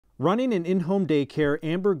Running an in-home daycare,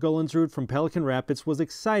 Amber Gullensrud from Pelican Rapids was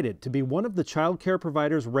excited to be one of the child care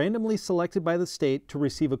providers randomly selected by the state to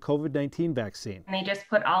receive a COVID-19 vaccine. They just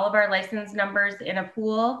put all of our license numbers in a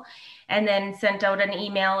pool and then sent out an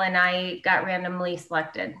email, and I got randomly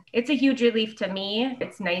selected. It's a huge relief to me.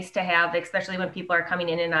 It's nice to have, especially when people are coming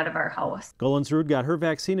in and out of our house. Gullensrud got her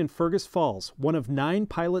vaccine in Fergus Falls, one of 9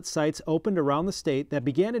 pilot sites opened around the state that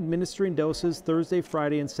began administering doses Thursday,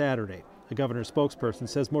 Friday, and Saturday. The governor's spokesperson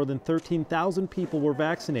says more than 13,000 people were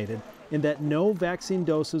vaccinated and that no vaccine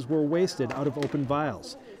doses were wasted out of open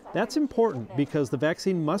vials. That's important because the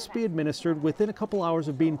vaccine must be administered within a couple hours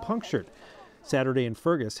of being punctured. Saturday in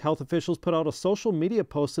Fergus, health officials put out a social media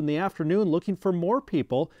post in the afternoon looking for more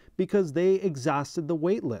people because they exhausted the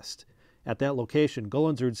wait list. At that location,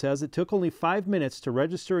 Gullensrud says it took only 5 minutes to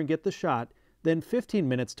register and get the shot, then 15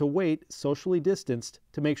 minutes to wait, socially distanced,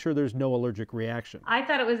 to make sure there's no allergic reaction. I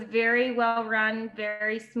thought it was very well run,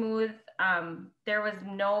 very smooth. There was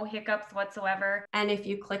no hiccups whatsoever. And if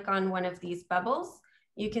you click on one of these bubbles,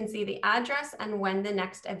 you can see the address and when the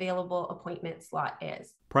next available appointment slot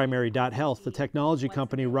is. Primary.Health, the technology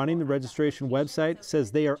company running the registration website,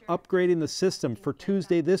 says they are upgrading the system for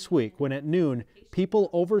Tuesday this week when at noon,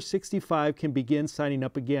 people over 65 can begin signing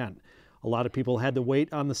up again. A lot of people had to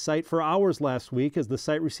wait on the site for hours last week as the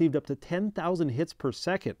site received up to 10,000 hits per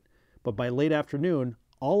second. But by late afternoon,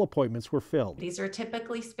 all appointments were filled. These are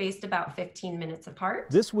typically spaced about 15 minutes apart.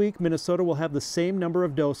 This week, Minnesota will have the same number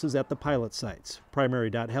of doses at the pilot sites.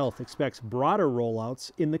 Primary.Health expects broader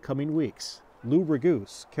rollouts in the coming weeks. Lou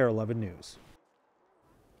Ragoose, KARE 11 News.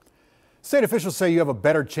 State officials say you have a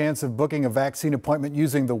better chance of booking a vaccine appointment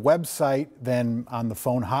using the website than on the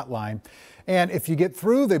phone hotline. And if you get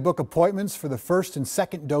through, they book appointments for the first and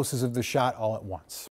second doses of the shot all at once.